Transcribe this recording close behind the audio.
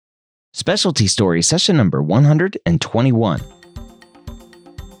Specialty Story, session number 121.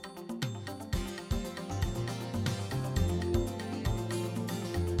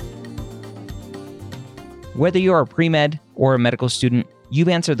 Whether you're a pre-med or a medical student, you've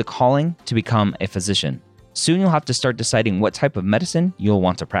answered the calling to become a physician. Soon you'll have to start deciding what type of medicine you'll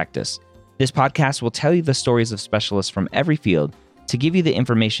want to practice. This podcast will tell you the stories of specialists from every field to give you the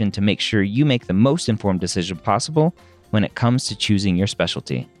information to make sure you make the most informed decision possible when it comes to choosing your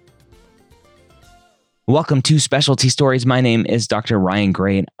specialty. Welcome to Specialty Stories. My name is Dr. Ryan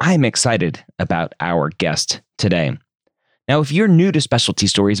Gray, and I'm excited about our guest today. Now, if you're new to Specialty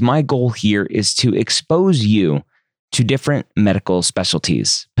Stories, my goal here is to expose you to different medical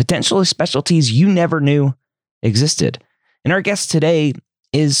specialties, potentially specialties you never knew existed. And our guest today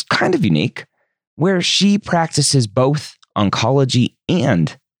is kind of unique, where she practices both oncology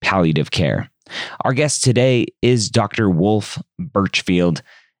and palliative care. Our guest today is Dr. Wolf Birchfield,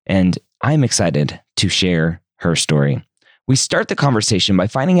 and I'm excited to share her story. We start the conversation by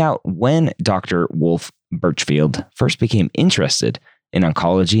finding out when Dr. Wolf Birchfield first became interested in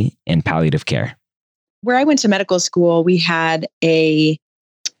oncology and palliative care. Where I went to medical school, we had a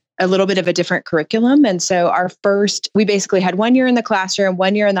little bit of a different curriculum. And so we basically had 1 year in the classroom,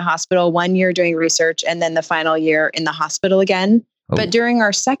 1 year in the hospital, 1 year doing research, and then the final year in the hospital again. Oh. But during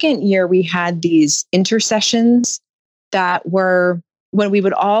our second year, we had these intersessions that were when we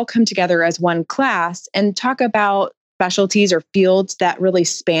would all come together as one class and talk about specialties or fields that really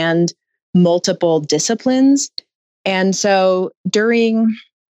spanned multiple disciplines. And so during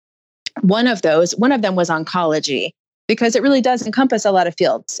one of them was oncology, because it really does encompass a lot of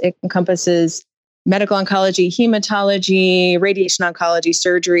fields. It encompasses medical oncology, hematology, radiation oncology,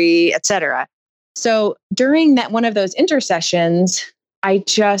 surgery, et cetera. So during that one of those intersessions, I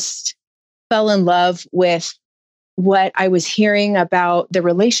just fell in love with what I was hearing about the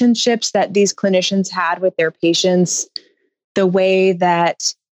relationships that these clinicians had with their patients, the way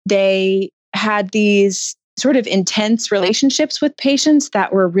that they had these sort of intense relationships with patients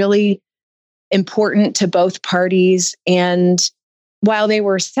that were really important to both parties. And while they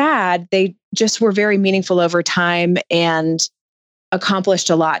were sad, they just were very meaningful over time and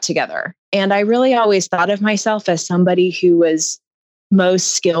accomplished a lot together. And I really always thought of myself as somebody who was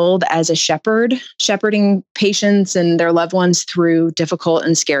most skilled as a shepherd, shepherding patients and their loved ones through difficult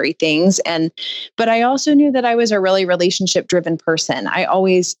and scary things. But I also knew that I was a really relationship-driven person.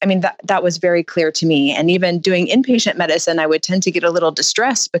 That was very clear to me. And even doing inpatient medicine, I would tend to get a little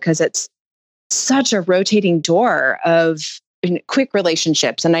distressed because it's such a rotating door of quick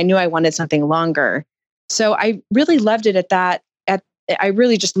relationships. And I knew I wanted something longer. So I really loved it I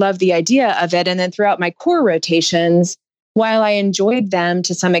really just loved the idea of it. And then throughout my core rotations, while I enjoyed them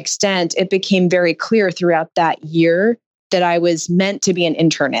to some extent, it became very clear throughout that year that I was meant to be an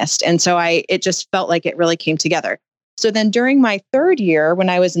internist. And so it just felt like it really came together. So then during my third year, when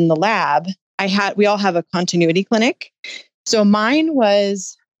I was in the lab, we all have a continuity clinic. So mine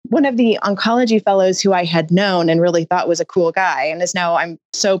was one of the oncology fellows who I had known and really thought was a cool guy. And I'm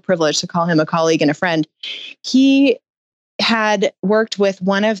so privileged to call him a colleague and a friend. He had worked with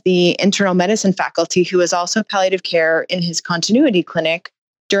one of the internal medicine faculty who was also palliative care in his continuity clinic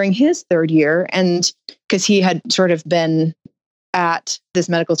during his third year. And because he had sort of been at this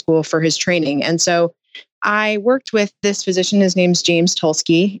medical school for his training. And so I worked with this physician. His name's James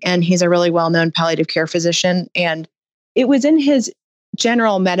Tulsky, and he's a really well-known palliative care physician. And it was in his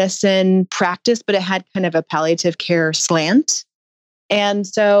general medicine practice, but it had kind of a palliative care slant. And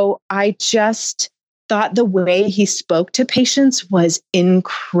so I just thought the way he spoke to patients was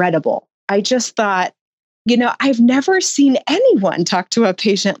incredible. I just thought, I've never seen anyone talk to a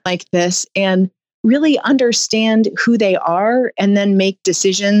patient like this and really understand who they are and then make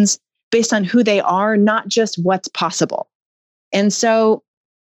decisions based on who they are, not just what's possible. And so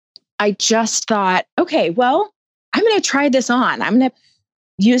I just thought, okay, well, I'm going to try this on. I'm going to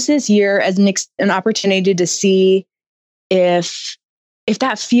use this year as an opportunity to see if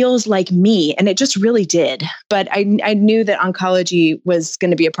that feels like me. And it just really did. But I knew that oncology was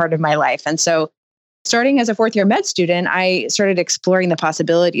going to be a part of my life. And so starting as a fourth year med student, I started exploring the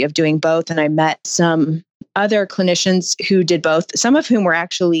possibility of doing both. And I met some other clinicians who did both, some of whom were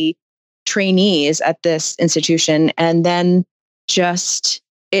actually trainees at this institution. And then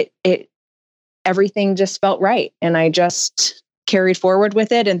everything just felt right. And I just carried forward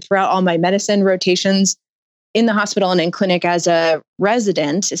with it. And throughout all my medicine rotations, in the hospital and in clinic as a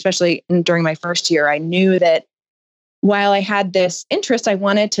resident, especially during my first year, I knew that while I had this interest, I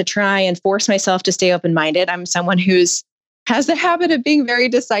wanted to try and force myself to stay open-minded. I'm someone has the habit of being very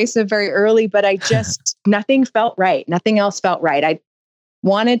decisive very early, but nothing felt right. Nothing else felt right.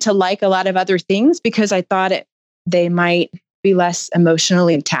 wanted to like a lot of other things because I thought they might be less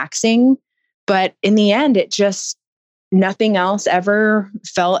emotionally taxing. But in the end, nothing else ever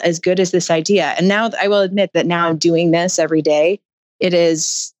felt as good as this idea. And now I will admit that now I'm doing this every day.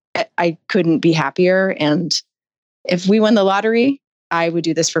 I couldn't be happier. And if we won the lottery, I would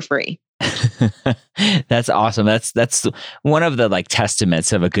do this for free. That's awesome. That's one of the like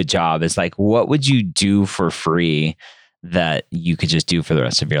testaments of a good job is like, what would you do for free that you could just do for the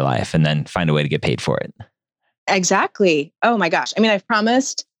rest of your life and then find a way to get paid for it? Exactly. Oh my gosh. I mean, I've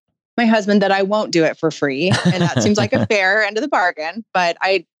promised my husband that I won't do it for free. And that seems like a fair end of the bargain, but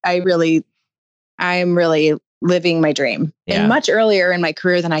I am really living my dream and much earlier in my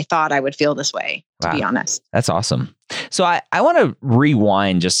career than I thought I would feel this way, to be honest. That's awesome. So I want to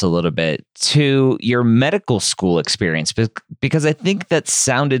rewind just a little bit to your medical school experience because I think that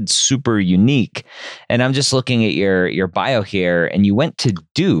sounded super unique. And I'm just looking at your bio here, and you went to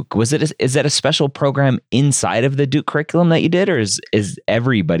Duke. Is that a special program inside of the Duke curriculum that you did, or is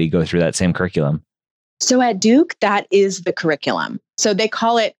everybody go through that same curriculum? So at Duke, that is the curriculum. So they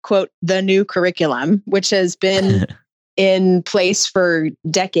call it, quote, the new curriculum, which has been in place for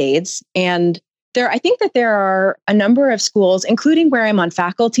decades. And I think that there are a number of schools, including where I'm on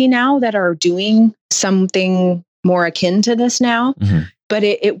faculty now, that are doing something more akin to this now. Mm-hmm. But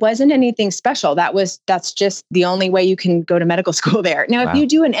it wasn't anything special. That's just the only way you can go to medical school there. Now, if you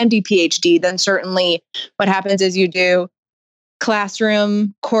do an MD PhD, then certainly what happens is you do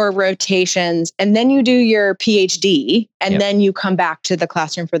classroom, core rotations, and then you do your PhD, and then you come back to the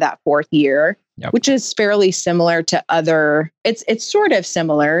classroom for that fourth year, which is fairly similar to it's sort of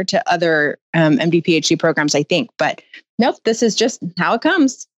similar to other MD PhD programs, I think. But nope, this is just how it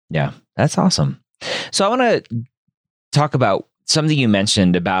comes. Yeah, that's awesome. So I want to talk about something you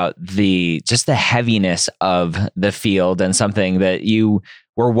mentioned about the heaviness of the field and something that you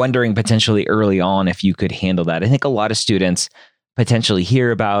were wondering potentially early on if you could handle that. I think a lot of students potentially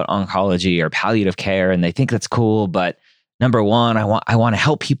hear about oncology or palliative care and they think that's cool, but number one, I want to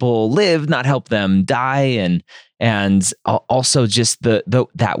help people live, not help them die, and also just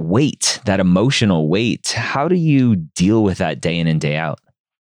that weight, that emotional weight. How do you deal with that day in and day out?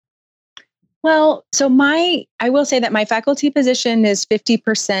 Well, so I will say that my faculty position is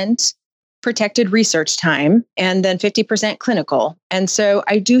 50% protected research time and then 50% clinical. And so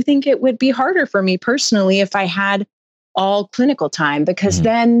I do think it would be harder for me personally if I had all clinical time, because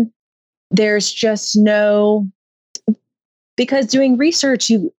then there's just because doing research,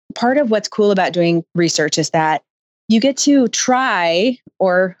 part of what's cool about doing research is that you get to try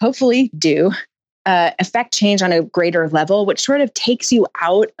or hopefully do affect change on a greater level, which sort of takes you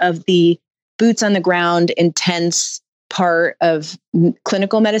out of the boots on the ground, intense part of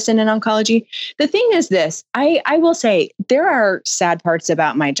clinical medicine and oncology. The thing is this, I will say there are sad parts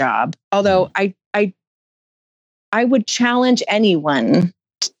about my job, although I would challenge anyone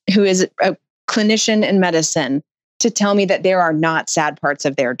who is a clinician in medicine to tell me that there are not sad parts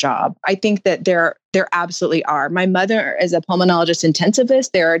of their job. I think that there absolutely are. My mother is a pulmonologist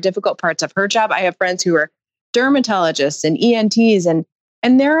intensivist. There are difficult parts of her job. I have friends who are dermatologists and ENTs,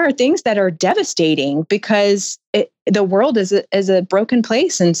 and there are things that are devastating because the world is a broken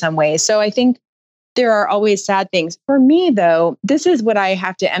place in some ways. So I think there are always sad things. For me, though, this is what I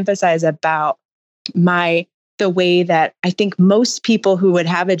have to emphasize about the way that I think most people who would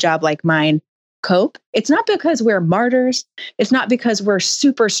have a job like mine cope. It's not because we're martyrs. It's not because we're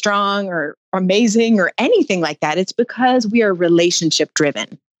super strong or amazing or anything like that. It's because we are relationship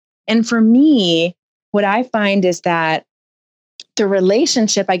driven. And for me, what I find is that the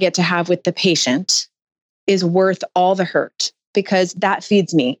relationship I get to have with the patient is worth all the hurt, because that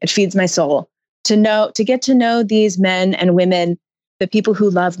feeds me. It feeds my soul to get to know these men and women, the people who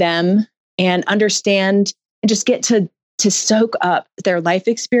love them, and understand and just get to soak up their life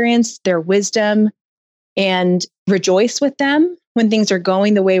experience, their wisdom, and rejoice with them when things are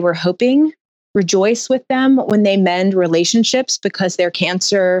going the way we're hoping. Rejoice with them when they mend relationships because their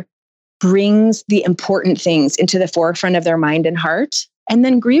cancer brings the important things into the forefront of their mind and heart, and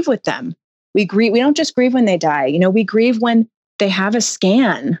then grieve with them. We don't just grieve when they die. We grieve when they have a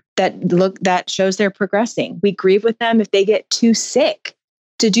scan that shows they're progressing. We grieve with them if they get too sick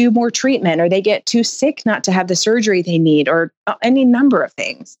to do more treatment, or they get too sick not to have the surgery they need, or any number of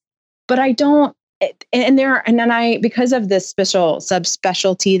things. But I don't, because of this special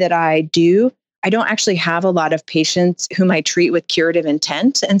subspecialty that I do, I don't actually have a lot of patients whom I treat with curative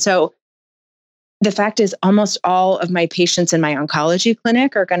intent. And so the fact is almost all of my patients in my oncology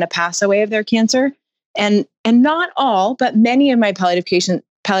clinic are going to pass away of their cancer. And not all, but many of my palliative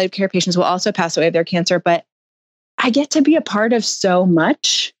care patients will also pass away of their cancer. But I get to be a part of so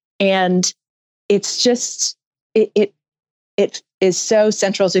much. And it's just, it is so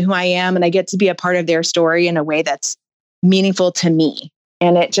central to who I am. And I get to be a part of their story in a way that's meaningful to me.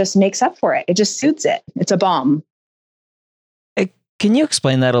 And it just makes up for it. It just suits it. It's a balm. Can you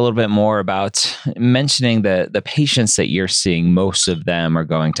explain that a little bit more about mentioning the patients that you're seeing? Most of them are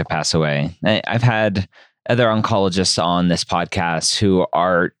going to pass away. I've had other oncologists on this podcast who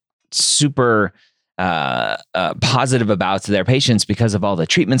are super positive about their patients because of all the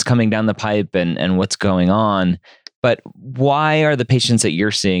treatments coming down the pipe and what's going on. But why are the patients that you're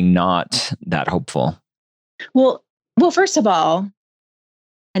seeing not that hopeful? Well, first of all,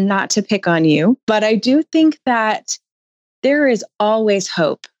 and not to pick on you, but I do think that there is always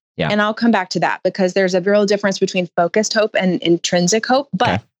hope. Yeah. And I'll come back to that because there's a real difference between focused hope and intrinsic hope.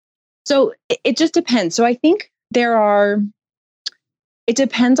 But so it just depends. So I think it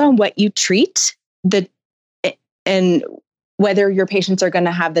depends on what you treat and whether your patients are going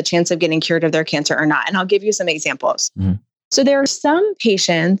to have the chance of getting cured of their cancer or not. And I'll give you some examples. Mm-hmm. So there are some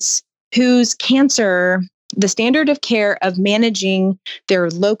patients whose cancer, the standard of care of managing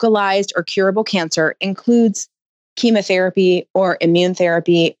their localized or curable cancer includes chemotherapy or immune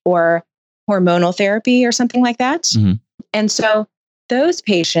therapy or hormonal therapy or something like that. Mm-hmm. And so those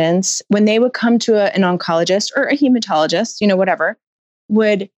patients, when they would come to an oncologist or a hematologist, whatever,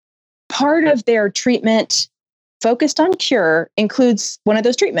 would part of their treatment focused on cure includes one of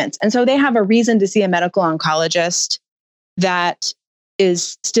those treatments. And so they have a reason to see a medical oncologist that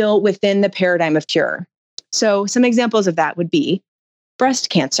is still within the paradigm of cure. So some examples of that would be breast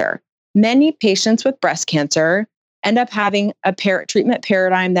cancer. Many patients with breast cancer end up having a treatment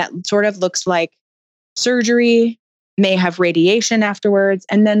paradigm that sort of looks like surgery, may have radiation afterwards,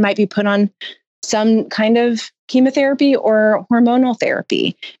 and then might be put on some kind of chemotherapy or hormonal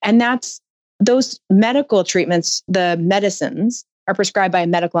therapy. And those medical treatments, the medicines, are prescribed by a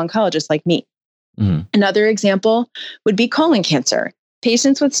medical oncologist like me. Mm-hmm. Another example would be colon cancer.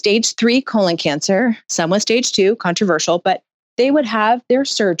 Patients with stage 3 colon cancer, some with stage 2, controversial, but they would have their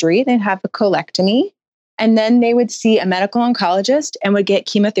surgery, they'd have a colectomy, and then they would see a medical oncologist and would get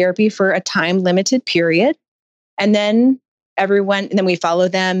chemotherapy for a time-limited period. And then we follow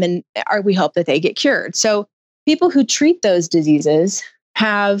them and we hope that they get cured. So people who treat those diseases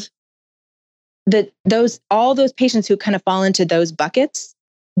have all those patients who kind of fall into those buckets.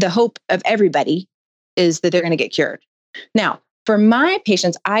 The hope of everybody is that they're going to get cured. Now, for my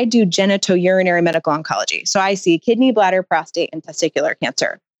patients, I do genitourinary medical oncology. So I see kidney, bladder, prostate, and testicular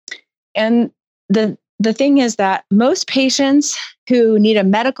cancer. And the thing is that most patients who need a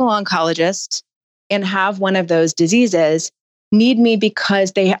medical oncologist and have one of those diseases need me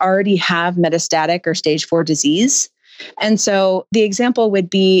because they already have metastatic or stage 4 disease. And so the example would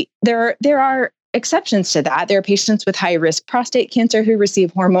be there are exceptions to that. There are patients with high risk prostate cancer who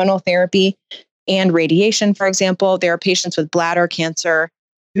receive hormonal therapy and radiation, for example. There are patients with bladder cancer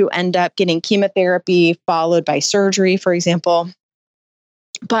who end up getting chemotherapy followed by surgery, for example.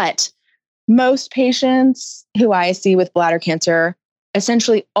 But most patients who I see with bladder cancer,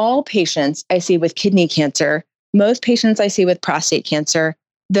 essentially all patients I see with kidney cancer, most patients I see with prostate cancer,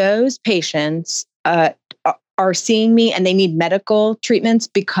 those patients are seeing me and they need medical treatments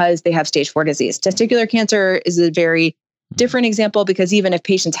because they have stage 4 disease. Testicular cancer is a very different example because even if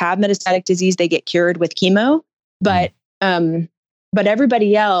patients have metastatic disease, they get cured with chemo. But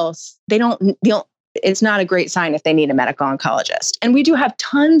everybody else, it's not a great sign if they need a medical oncologist. And we do have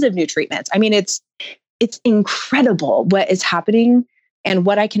tons of new treatments. I mean, it's incredible what is happening and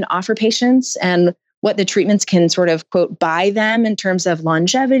what I can offer patients and what the treatments can sort of, quote, buy them in terms of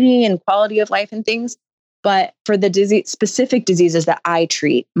longevity and quality of life and things. But for the specific diseases that I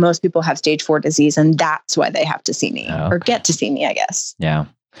treat, most people have stage 4 disease, and that's why they have to see me or get to see me, I guess. Yeah.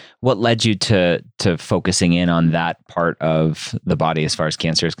 What led you to focusing in on that part of the body as far as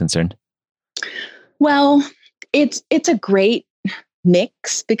cancer is concerned? Well, it's a great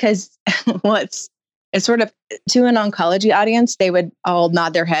mix because it's sort of, to an oncology audience, they would all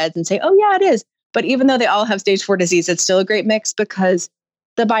nod their heads and say, oh yeah, it is. But even though they all have stage 4 disease, it's still a great mix because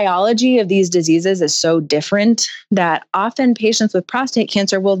the biology of these diseases is so different that often patients with prostate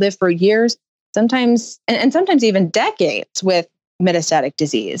cancer will live for years, sometimes, and sometimes even decades with metastatic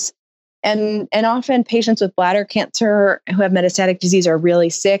disease. And often patients with bladder cancer who have metastatic disease are really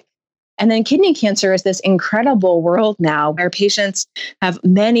sick. And then kidney cancer is this incredible world now where patients have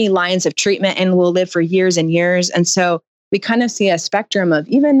many lines of treatment and will live for years and years. And so we kind of see a spectrum of,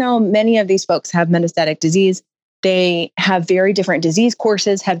 even though many of these folks have metastatic disease, they have very different disease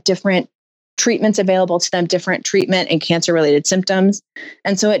courses, have different treatments available to them, different treatment and cancer related symptoms.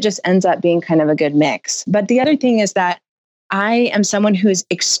 And so it just ends up being kind of a good mix. But the other thing is that I am someone who is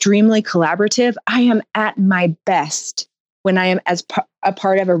extremely collaborative. I am at my best when I am a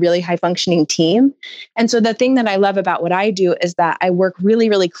part of a really high functioning team. And so the thing that I love about what I do is that I work really,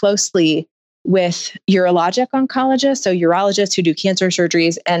 really closely with urologic oncologists, so urologists who do cancer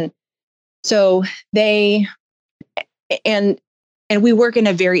surgeries. And so and we work in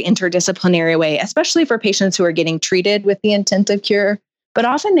a very interdisciplinary way, especially for patients who are getting treated with the intent of cure. But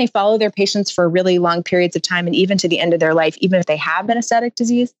often they follow their patients for really long periods of time and even to the end of their life, even if they have metastatic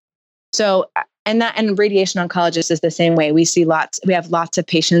disease. So, and radiation oncologists is the same way. We have lots of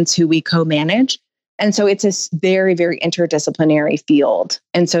patients who we co-manage. And so it's a very, very interdisciplinary field.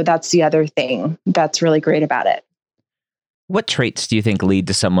 And so that's the other thing that's really great about it. What traits do you think lead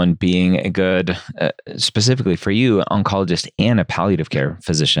to someone being a good, specifically for you, oncologist and a palliative care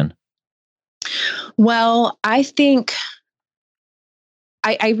physician? Well, I think,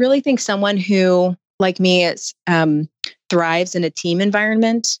 I really think someone who, like me, thrives in a team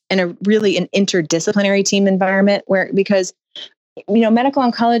environment and an interdisciplinary team environment because, medical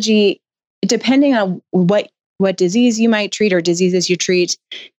oncology, depending on what disease you might treat or diseases you treat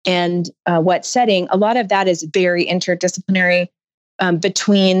and what setting, a lot of that is very interdisciplinary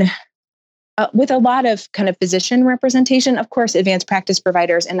with a lot of kind of physician representation. Of course, advanced practice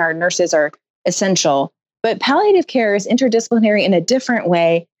providers and our nurses are essential, but palliative care is interdisciplinary in a different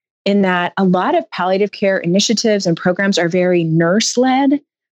way in that a lot of palliative care initiatives and programs are very nurse-led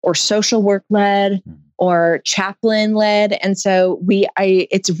or social work-led or chaplain-led. And so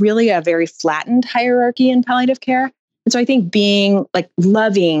it's really a very flattened hierarchy in palliative care. And so I think being like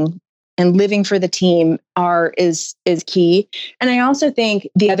loving and living for the team is key. And I also think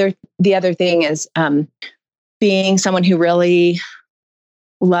the other thing is being someone who really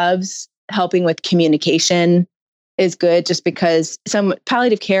loves helping with communication is good, just because some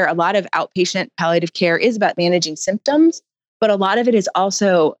palliative care, a lot of outpatient palliative care is about managing symptoms, but a lot of it is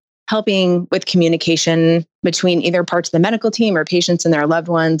also helping with communication between either parts of the medical team or patients and their loved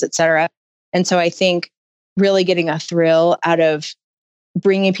ones, et cetera. And so I think really getting a thrill out of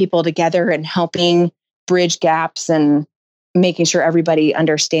bringing people together and helping bridge gaps and making sure everybody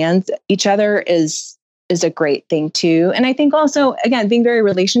understands each other is a great thing too. And I think also, again, being very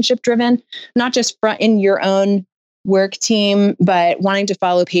relationship driven, not just in your own work team, but wanting to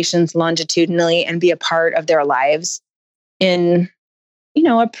follow patients longitudinally and be a part of their lives in,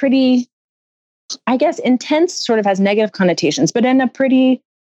 a pretty, I guess, intense sort of has negative connotations, but in a pretty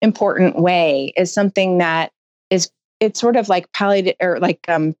important way is something that it's sort of like palliative or like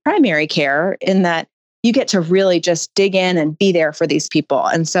primary care in that you get to really just dig in and be there for these people.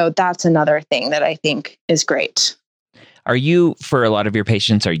 And so that's another thing that I think is great. Are you, for a lot of your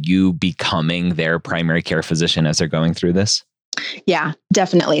patients, are you becoming their primary care physician as they're going through this? Yeah,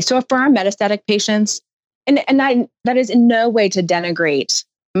 definitely. So for our metastatic patients, and that is in no way to denigrate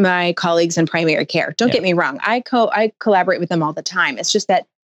my colleagues in primary care. Don't get me wrong. I collaborate with them all the time. It's just that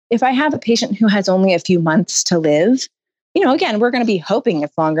if I have a patient who has only a few months to live, again, we're going to be hoping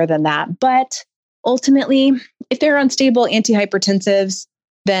it's longer than that. But ultimately, if they're on stable antihypertensives,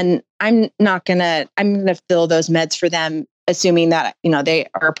 then I'm going to fill those meds for them, assuming that, they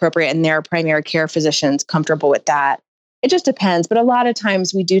are appropriate and their primary care physician's comfortable with that. It just depends. But a lot of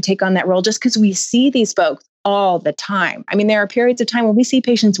times we do take on that role just because we see these folks all the time. I mean, there are periods of time when we see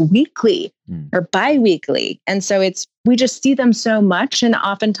patients weekly or biweekly. And so we just see them so much. And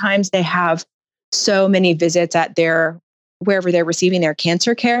oftentimes they have so many visits at wherever they're receiving their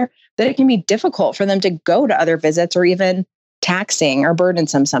cancer care that it can be difficult for them to go to other visits or even taxing or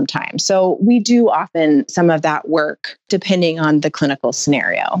burdensome sometimes. So we do often some of that work depending on the clinical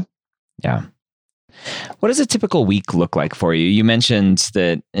scenario. Yeah. What does a typical week look like for you? You mentioned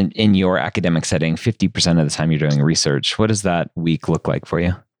that in your academic setting, 50% of the time you're doing research. What does that week look like for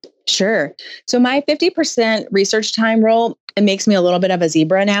you? Sure. So my 50% research time role, it makes me a little bit of a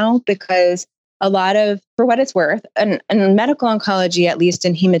zebra now because for what it's worth, and in medical oncology, at least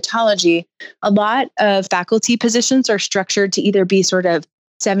in hematology, a lot of faculty positions are structured to either be sort of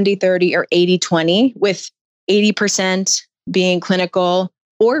 70-30 or 80-20, with 80% being clinical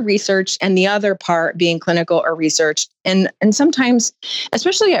or research and the other part being clinical or research. And sometimes,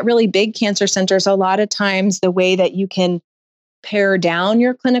 especially at really big cancer centers, a lot of times the way that you can pare down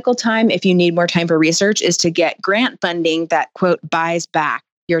your clinical time if you need more time for research is to get grant funding that, quote, buys back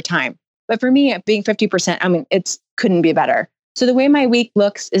your time. But for me, being 50%, it couldn't be better. So the way my week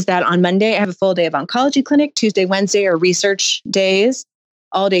looks is that on Monday, I have a full day of oncology clinic. Tuesday, Wednesday are research days.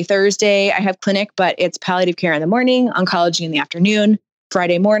 All day Thursday, I have clinic, but it's palliative care in the morning, oncology in the afternoon.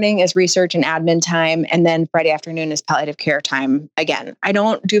 Friday morning is research and admin time. And then Friday afternoon is palliative care time again. I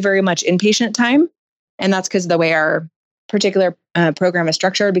don't do very much inpatient time. And that's because of the way our particular program is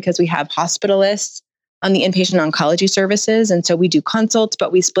structured, because we have hospitalists on the inpatient oncology services. And so we do consults,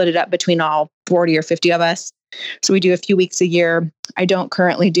 but we split it up between all 40 or 50 of us. So we do a few weeks a year. I don't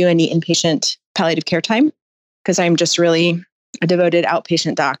currently do any inpatient palliative care time because I'm just really a devoted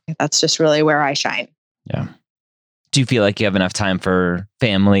outpatient doc. That's just really where I shine. Yeah. Do you feel like you have enough time for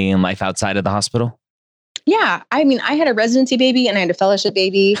family and life outside of the hospital? Yeah. I mean, I had a residency baby and I had a fellowship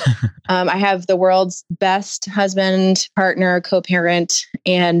baby. I have the world's best husband, partner, co-parent.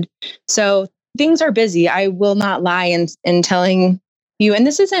 And so things are busy. I will not lie in telling you, and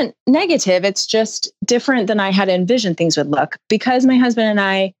this isn't negative. It's just different than I had envisioned things would look, because my husband and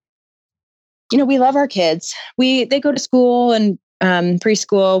I, we love our kids. They go to school and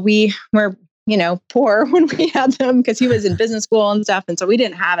preschool. We were, poor when we had them because he was in business school and stuff. And so we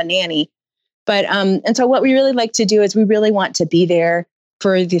didn't have a nanny. But, and so what we really like to do is we really want to be there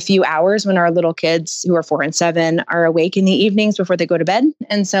for the few hours when our little kids who are 4 and 7 are awake in the evenings before they go to bed.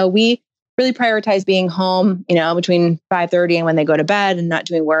 And so we really prioritize being home, between 5:30 and when they go to bed, and not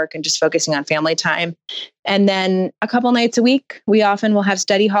doing work and just focusing on family time. And then a couple nights a week, we often will have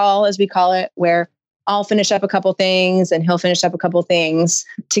study hall, as we call it, where I'll finish up a couple things and he'll finish up a couple things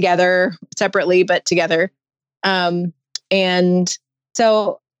together, separately, but together. And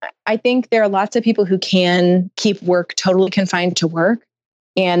so I think there are lots of people who can keep work totally confined to work.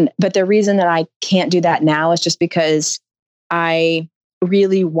 But the reason that I can't do that now is just because I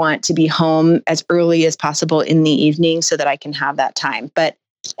really want to be home as early as possible in the evening so that I can have that time. But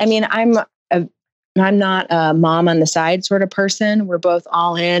I mean, I'm not a mom on the side sort of person. We're both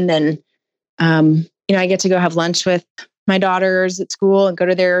all in, and I get to go have lunch with my daughters at school and go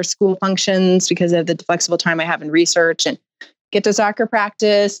to their school functions because of the flexible time I have in research, and get to soccer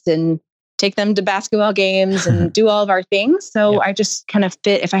practice and take them to basketball games and do all of our things. So I just kind of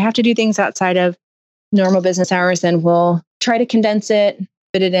fit. If I have to do things outside of normal business hours, then we'll try to condense it,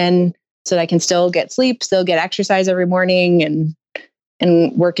 fit it in so that I can still get sleep, still get exercise every morning,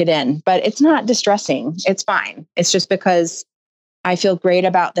 and work it in. But it's not distressing. It's fine. It's just because I feel great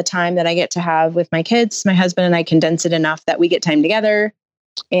about the time that I get to have with my kids. My husband and I condense it enough that we get time together,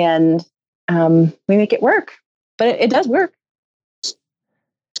 and we make it work. But it does work.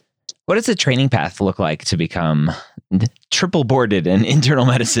 What does the training path look like to become triple boarded in internal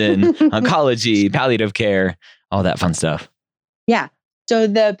medicine, oncology, palliative care, all that fun stuff? Yeah. So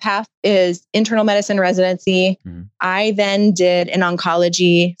the path is internal medicine residency. Mm-hmm. I then did an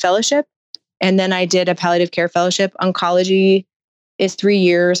oncology fellowship, and then I did a palliative care fellowship. Oncology is 3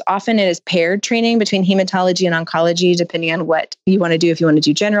 years. Often it is paired training between hematology and oncology, depending on what you want to do. If you want to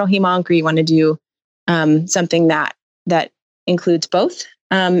do general hemonc, or you want to do something that includes both.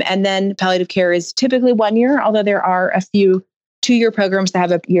 And then palliative care is typically 1 year, although there are a few 2-year programs that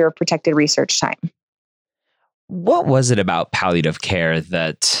have a year protected research time. What was it about palliative care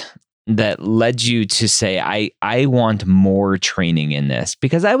that led you to say, I want more training in this?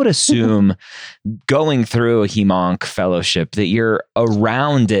 Because I would assume going through a hemonc fellowship that you're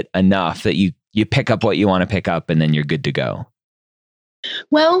around it enough that you pick up what you want to pick up and then you're good to go.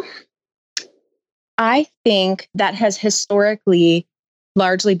 Well, I think that has historically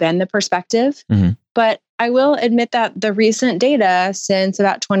largely been the perspective. Mm-hmm. But I will admit that the recent data since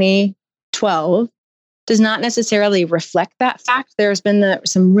about 2012 does not necessarily reflect that fact. There's been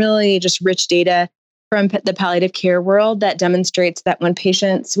some really just rich data from the palliative care world that demonstrates that when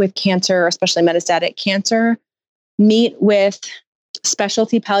patients with cancer, especially metastatic cancer, meet with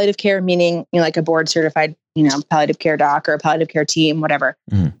specialty palliative care, meaning like a board certified, palliative care doc or a palliative care team, whatever,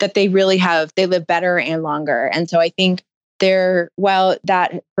 that they live better and longer. And so I think while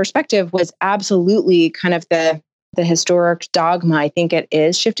that perspective was absolutely kind of the historic dogma, I think it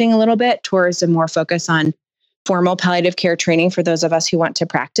is shifting a little bit towards a more focus on formal palliative care training for those of us who want to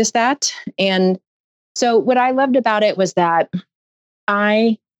practice that. And so what I loved about it was that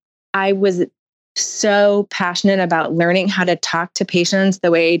I was so passionate about learning how to talk to patients the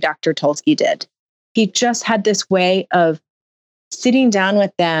way Dr. Tulsky did. He just had this way of sitting down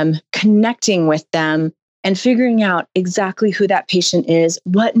with them, connecting with them, and figuring out exactly who that patient is,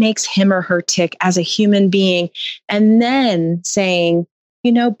 what makes him or her tick as a human being, and then saying,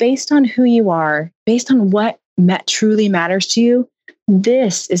 based on who you are, based on what truly matters to you,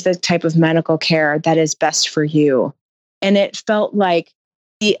 this is the type of medical care that is best for you. And it felt like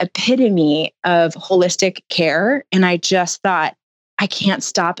the epitome of holistic care. And I just thought, I can't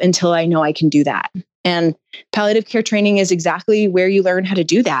stop until I know I can do that. And palliative care training is exactly where you learn how to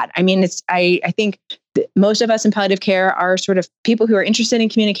do that. I mean, I think most of us in palliative care are sort of people who are interested in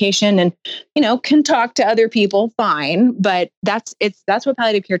communication and, can talk to other people fine, but that's what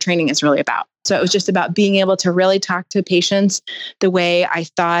palliative care training is really about. So it was just about being able to really talk to patients the way I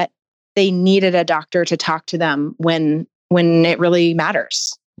thought they needed a doctor to talk to them when it really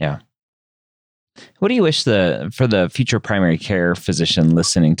matters. Yeah. What do you wish for the future primary care physician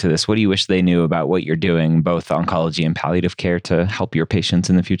listening to this, what do you wish they knew about what you're doing, both oncology and palliative care, to help your patients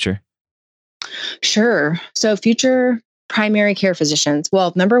in the future? Sure. So future primary care physicians,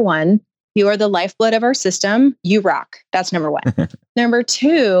 well, number one, you are the lifeblood of our system. You rock. That's number one. Number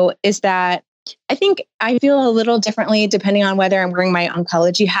two is that I think I feel a little differently depending on whether I'm wearing my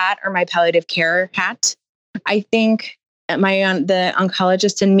oncology hat or my palliative care hat. I think the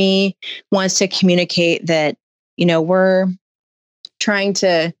oncologist in me wants to communicate that, we're trying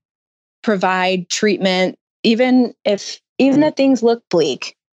to provide treatment, even if things look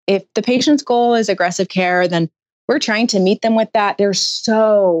bleak. If the patient's goal is aggressive care, then we're trying to meet them with that. There's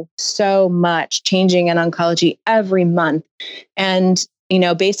so much changing in oncology every month. And,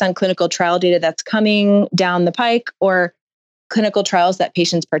 based on clinical trial data that's coming down the pike or clinical trials that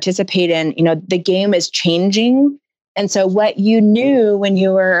patients participate in, the game is changing. And so what you knew when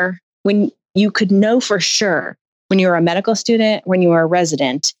you could know for sure when you were a medical student, when you were a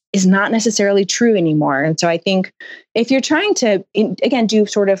resident, is not necessarily true anymore. And so I think if you're trying to, again, do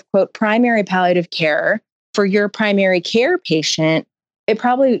sort of quote primary palliative care for your primary care patient, it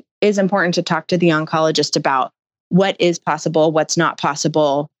probably is important to talk to the oncologist about what is possible, what's not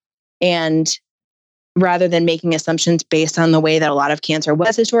possible, and rather than making assumptions based on the way that a lot of cancer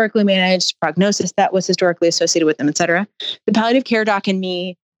was historically managed, prognosis that was historically associated with them, et cetera. The palliative care doc in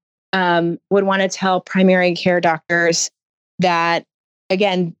me would want to tell primary care doctors that,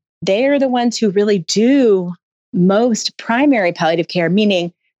 again, they are the ones who really do most primary palliative care,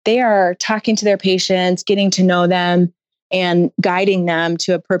 meaning they are talking to their patients, getting to know them, and guiding them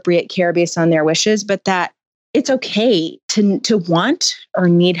to appropriate care based on their wishes, but that it's okay to want or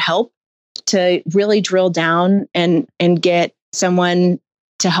need help to really drill down and get someone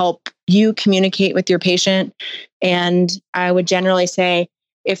to help you communicate with your patient. And I would generally say,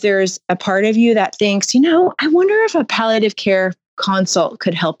 if there's a part of you that thinks, I wonder if a palliative care consult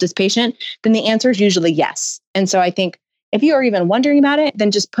could help this patient, then the answer is usually yes. And so I think if you are even wondering about it,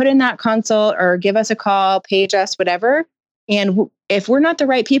 then just put in that consult or give us a call, page us, whatever. And if we're not the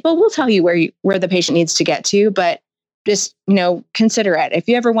right people, we'll tell you where the patient needs to get to. But just, consider it. If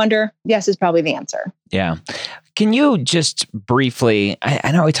you ever wonder, yes is probably the answer. Yeah. Can you just briefly,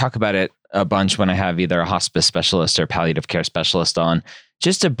 I know we talk about it a bunch when I have either a hospice specialist or palliative care specialist on,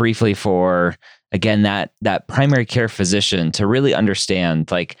 just to briefly for, again, that primary care physician to really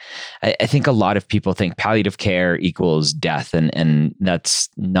understand, like, I think a lot of people think palliative care equals death, and that's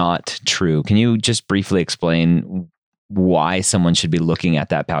not true. Can you just briefly explain why someone should be looking at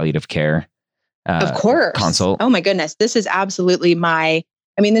that palliative care of course consult? Oh my goodness. This is absolutely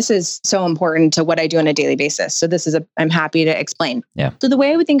this is so important to what I do on a daily basis. So I'm happy to explain. Yeah. So the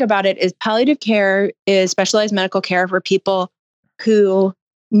way I would think about it is palliative care is specialized medical care for people who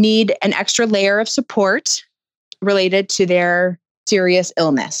need an extra layer of support related to their serious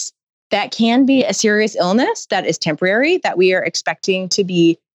illness. That can be a serious illness that is temporary, that we are expecting to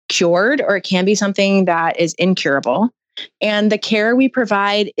be cured, or it can be something that is incurable. And the care we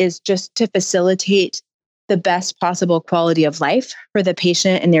provide is just to facilitate the best possible quality of life for the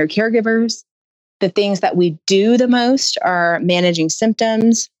patient and their caregivers. The things that we do the most are managing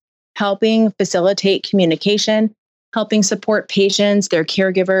symptoms, helping facilitate communication, helping support patients, their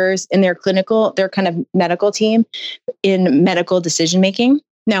caregivers, and their kind of medical team in medical decision making.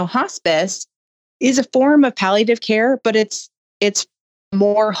 Now, hospice is a form of palliative care, but it's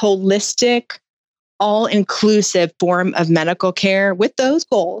more holistic, all-inclusive form of medical care with those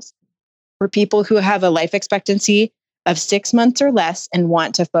goals for people who have a life expectancy of 6 months or less and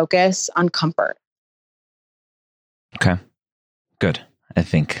want to focus on comfort. Okay, good. I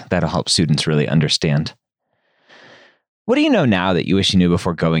think that'll help students really understand. What do you know now that you wish you knew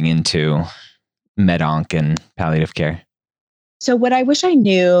before going into med-onc and palliative care? So what I wish I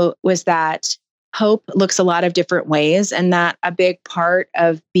knew was that hope looks a lot of different ways, and that a big part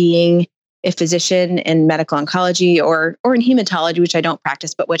of being a physician in medical oncology or in hematology, which I don't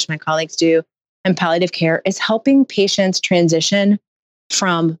practice, but which my colleagues do, and palliative care, is helping patients transition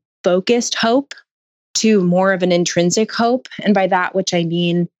from focused hope to more of an intrinsic hope. And by that, which I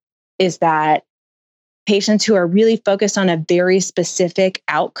mean is that patients who are really focused on a very specific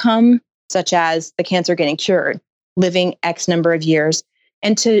outcome, such as the cancer getting cured, living X number of years,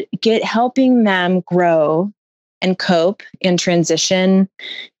 and to helping them grow and cope and transition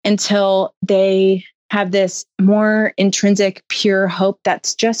until they have this more intrinsic, pure hope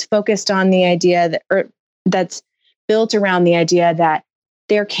that's just focused on the idea that, or that's built around the idea that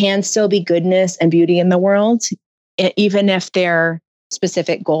there can still be goodness and beauty in the world, even if their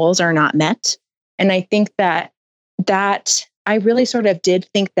specific goals are not met. And I think that I really sort of did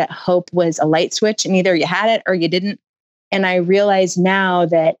think that hope was a light switch, and either you had it or you didn't. And I realize now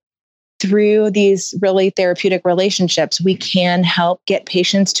that through these really therapeutic relationships, we can help get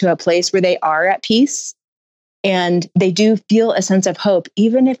patients to a place where they are at peace and they do feel a sense of hope,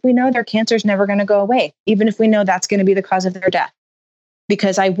 even if we know their cancer is never going to go away, even if we know that's going to be the cause of their death.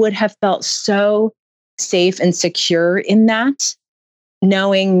 Because I would have felt so safe and secure in that,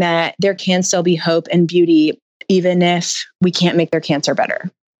 knowing that there can still be hope and beauty, even if we can't make their cancer better.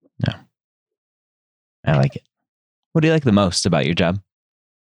 Yeah. I like it. What do you like the most about your job?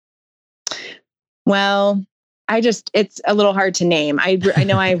 Well, it's a little hard to name. I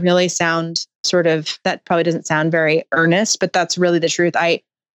know I really sound sort of, that probably doesn't sound very earnest, but that's really the truth. I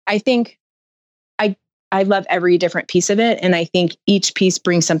think I love every different piece of it. And I think each piece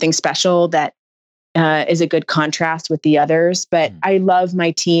brings something special that is a good contrast with the others. But I love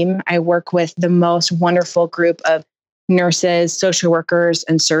my team. I work with the most wonderful group of nurses, social workers,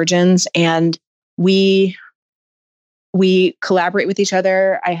 and surgeons. And we collaborate with each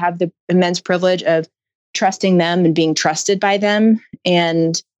other. I have the immense privilege of trusting them and being trusted by them,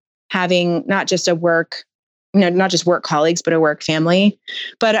 and having not just work colleagues, but a work family.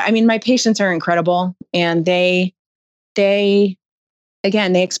 But I mean, my patients are incredible, and they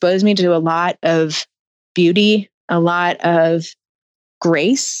expose me to a lot of beauty, a lot of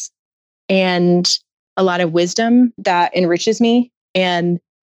grace, and a lot of wisdom that enriches me. And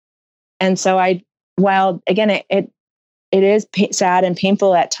so while again, it is sad and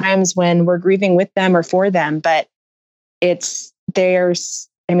painful at times when we're grieving with them or for them, but they're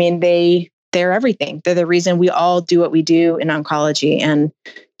everything. They're the reason we all do what we do in oncology, and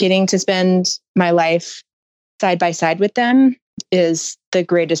getting to spend my life side by side with them is the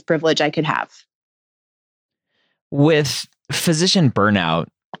greatest privilege I could have. With physician burnout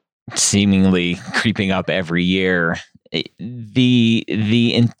seemingly creeping up every year,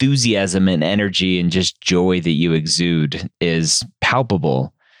 the enthusiasm and energy and just joy that you exude is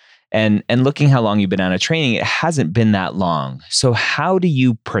palpable. And looking how long you've been out of training, it hasn't been that long. So how do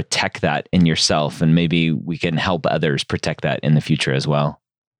you protect that in yourself? And maybe we can help others protect that in the future as well.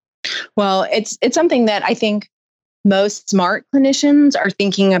 Well, it's something that I think most smart clinicians are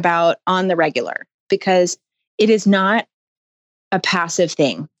thinking about on the regular, because it is not a passive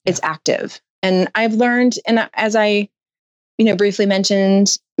thing. It's active. And I've learned, and as I briefly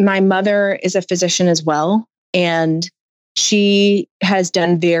mentioned, my mother is a physician as well. And she has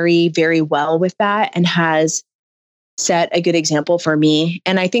done very, very well with that and has set a good example for me.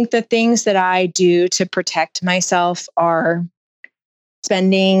 And I think the things that I do to protect myself are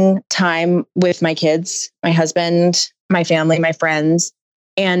spending time with my kids, my husband, my family, my friends,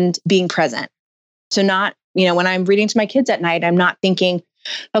 and being present. So not, when I'm reading to my kids at night, I'm not thinking,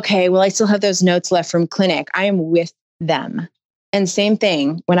 okay, well, I still have those notes left from clinic. I am with them. And same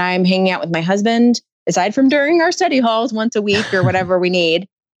thing when I'm hanging out with my husband, aside from during our study halls once a week or whatever we need,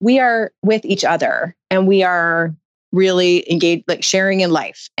 we are with each other and we are really engaged, like sharing in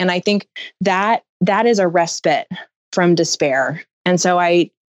life. And I think that is a respite from despair. And so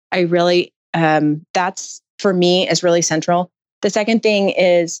I really, that's for me is really central. The second thing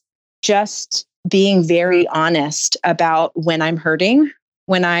is just being very honest about when I'm hurting,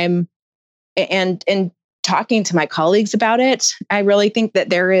 and talking to my colleagues about it. I really think that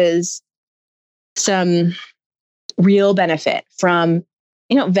there is some real benefit from,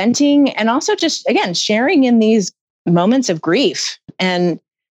 venting, and also just, again, sharing in these moments of grief, and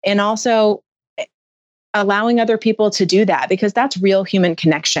also allowing other people to do that, because that's real human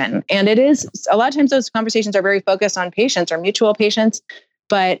connection. And it is, a lot of times those conversations are very focused on patients or mutual patients,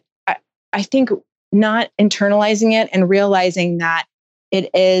 but I think not internalizing it and realizing that it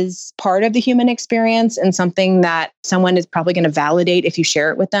is part of the human experience and something that someone is probably going to validate if you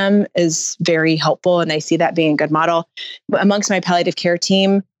share it with them is very helpful. And I see that being a good model. Amongst my palliative care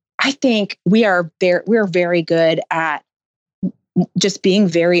team, I think we're very good at just being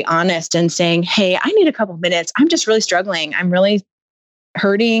very honest and saying, hey, I need a couple of minutes. I'm just really struggling. I'm really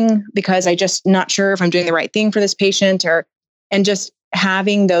hurting because I just not sure if I'm doing the right thing for this patient, and just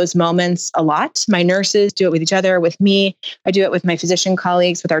having those moments a lot. My nurses do it with each other, with me. I do it with my physician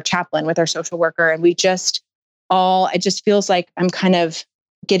colleagues, with our chaplain, with our social worker. And it just feels like I'm kind of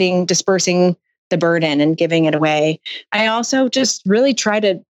dispersing the burden and giving it away. I also just really try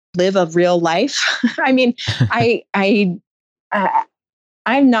to live a real life. I mean,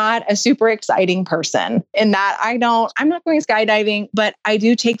 I'm not a super exciting person in that I'm not going skydiving, but I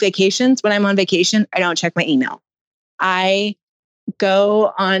do take vacations. When I'm on vacation, I don't check my email. I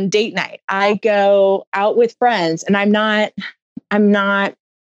go on date night. I go out with friends, and I'm not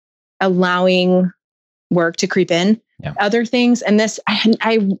allowing work to creep in. Yeah. Other things, and this,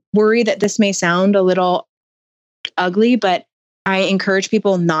 I worry that this may sound a little ugly, but I encourage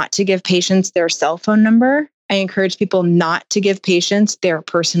people not to give patients their cell phone number. I encourage people not to give patients their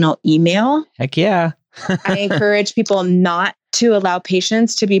personal email. Heck yeah. I encourage people not to allow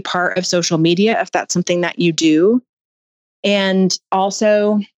patients to be part of social media if that's something that you do. And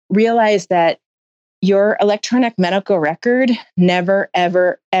also realize that your electronic medical record never,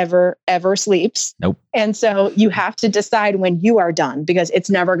 ever, ever, ever sleeps. Nope. And so you have to decide when you are done, because it's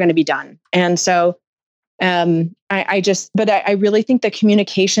never going to be done. And so I really think the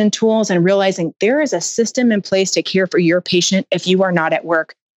communication tools and realizing there is a system in place to care for your patient if you are not at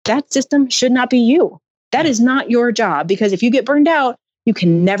work, that system should not be you. That is not your job, because if you get burned out, you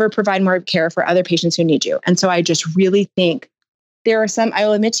can never provide more care for other patients who need you. And so I just really think there are some, I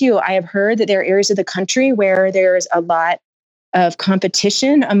will admit to you, I have heard that there are areas of the country where there's a lot of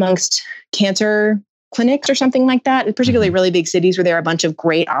competition amongst cancer clinics or something like that, particularly really big cities where there are a bunch of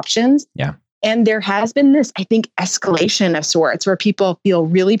great options. Yeah. And there has been this, I think, escalation of sorts where people feel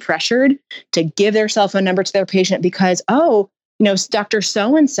really pressured to give their cell phone number to their patient because, Dr.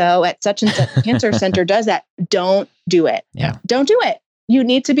 So-and-so at such and such cancer center does that. Don't do it. Yeah. Don't do it. You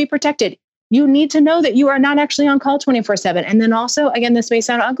need to be protected. You need to know that you are not actually on call 24/7. And then also, again, this may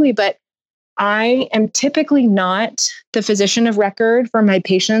sound ugly, but I am typically not the physician of record for my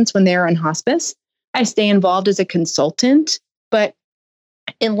patients when they're in hospice. I stay involved as a consultant, but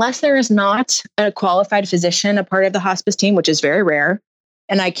unless there is not a qualified physician, a part of the hospice team, which is very rare,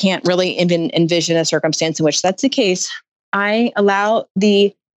 and I can't really even envision a circumstance in which that's the case, I allow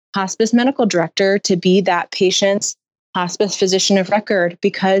the hospice medical director to be that patient's hospice physician of record,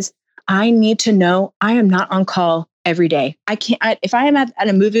 because I need to know I am not on call every day. If I am at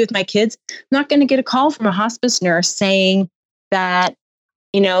a movie with my kids, I'm not going to get a call from a hospice nurse saying that,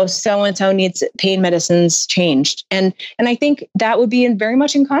 so-and-so needs pain medicines changed. And I think that would be very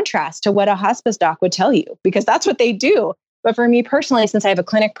much in contrast to what a hospice doc would tell you, because that's what they do. But for me personally, since I have a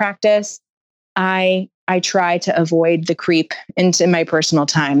clinic practice, I try to avoid the creep into my personal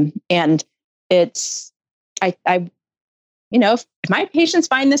time. And it's, if my patients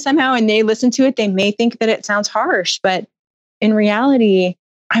find this somehow and they listen to it, they may think that it sounds harsh, but in reality,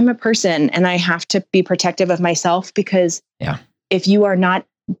 I'm a person and I have to be protective of myself, because if you are not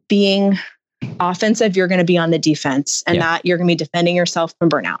being offensive, you're going to be on the defense, and that you're going to be defending yourself from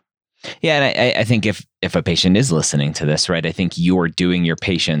burnout. Yeah. And I think if a patient is listening to this, right, I think you're doing your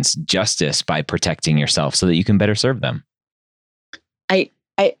patients justice by protecting yourself so that you can better serve them.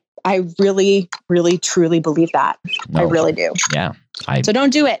 I really, really, truly believe that. I really do. Yeah. So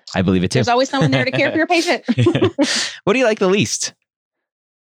don't do it. I believe it too. There's always someone there to care for your patient. What do you like the least?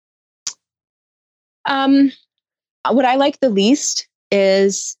 What I like the least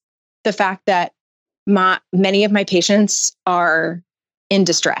is the fact that many of my patients are in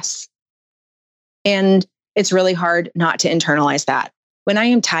distress. And it's really hard not to internalize that. When I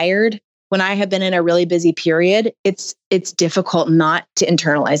am tired, when I have been in a really busy period, it's difficult not to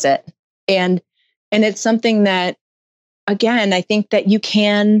internalize it. And it's something that, again, I think that you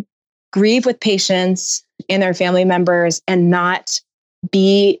can grieve with patients and their family members and not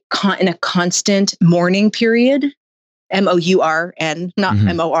be in a constant mourning period, MOURN, not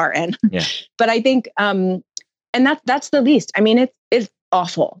MORN. Yeah. But I think, and that's the least. I mean, it's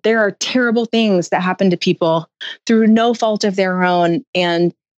awful. There are terrible things that happen to people through no fault of their own.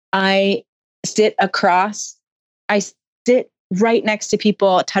 And I sit right next to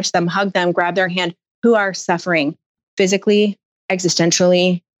people, touch them, hug them, grab their hand, who are suffering physically,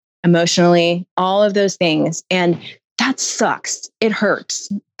 existentially, emotionally, all of those things. And that sucks. It hurts.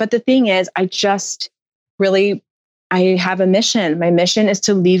 But the thing is, I have a mission. My mission is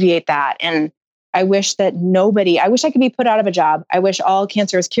to alleviate that. And I wish that I wish I could be put out of a job. I wish all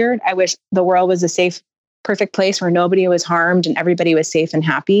cancer is cured. I wish the world was a safe, perfect place where nobody was harmed and everybody was safe and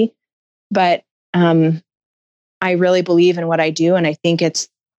happy. But I really believe in what I do. And I think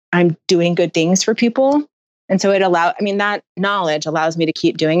I'm doing good things for people. And so that knowledge allows me to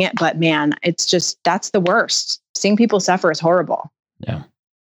keep doing it. But man, that's the worst. Seeing people suffer is horrible. Yeah.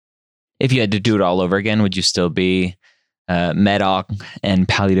 If you had to do it all over again, would you still be med onc and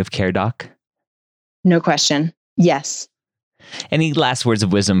palliative care doc? No question. Yes. Any last words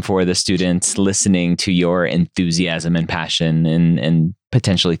of wisdom for the students listening to your enthusiasm and passion and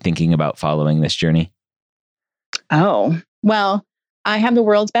potentially thinking about following this journey? Oh, well, I have the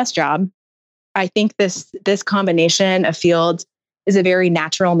world's best job. I think this combination of fields is a very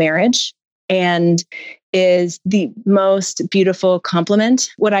natural marriage and is the most beautiful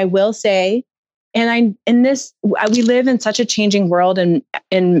complement. What I will say, we live in such a changing world in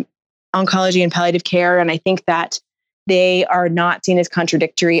oncology and palliative care, and I think that they are not seen as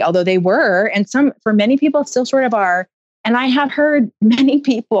contradictory, although they were, and for many people still sort of are. And I have heard many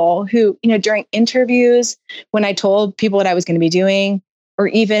people who, during interviews, when I told people what I was going to be doing, or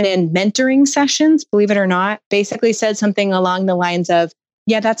even in mentoring sessions, believe it or not, basically said something along the lines of,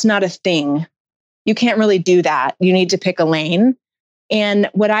 yeah, that's not a thing. You can't really do that. You need to pick a lane. And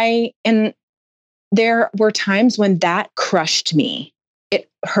there were times when that crushed me. It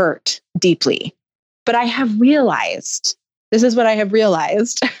hurt deeply. But I have realized, this is what I have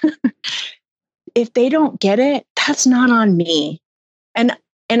realized. If they don't get it, that's not on me. And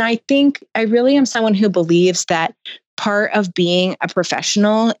I think I really am someone who believes that part of being a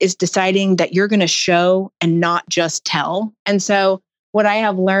professional is deciding that you're going to show and not just tell. And so what I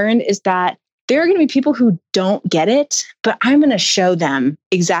have learned is that there are going to be people who don't get it, but I'm going to show them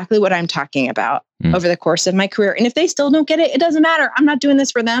exactly what I'm talking about over the course of my career. And if they still don't get it, it doesn't matter. I'm not doing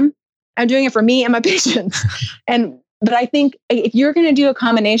this for them. I'm doing it for me and my patients. But I think if you're going to do a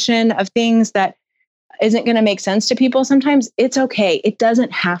combination of things that isn't going to make sense to people, sometimes it's okay. It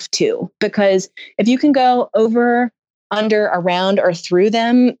doesn't have to, because if you can go over, under, around, or through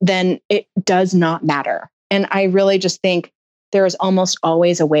them, then it does not matter. And I really just think there is almost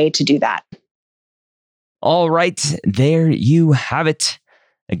always a way to do that. All right, there you have it.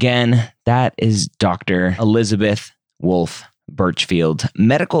 Again, that is Dr. Elizabeth Wolfe Birchfield,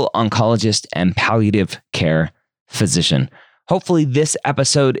 medical oncologist and palliative care physician. Hopefully this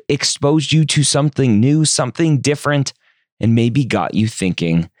episode exposed you to something new, something different, and maybe got you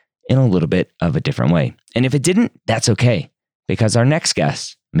thinking in a little bit of a different way. And if it didn't, that's okay, because our next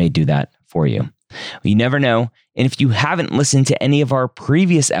guest may do that for you. You never know. And if you haven't listened to any of our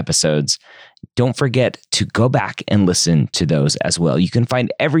previous episodes, don't forget to go back and listen to those as well. You can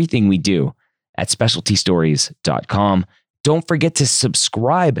find everything we do at specialtystories.com. Don't forget to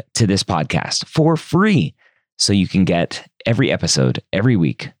subscribe to this podcast for free so you can get every episode every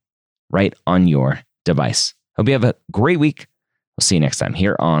week right on your device. Hope you have a great week. We'll see you next time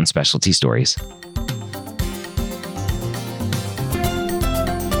here on Specialty Stories.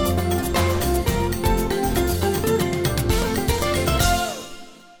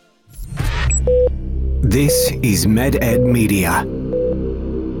 This is MedEd Media.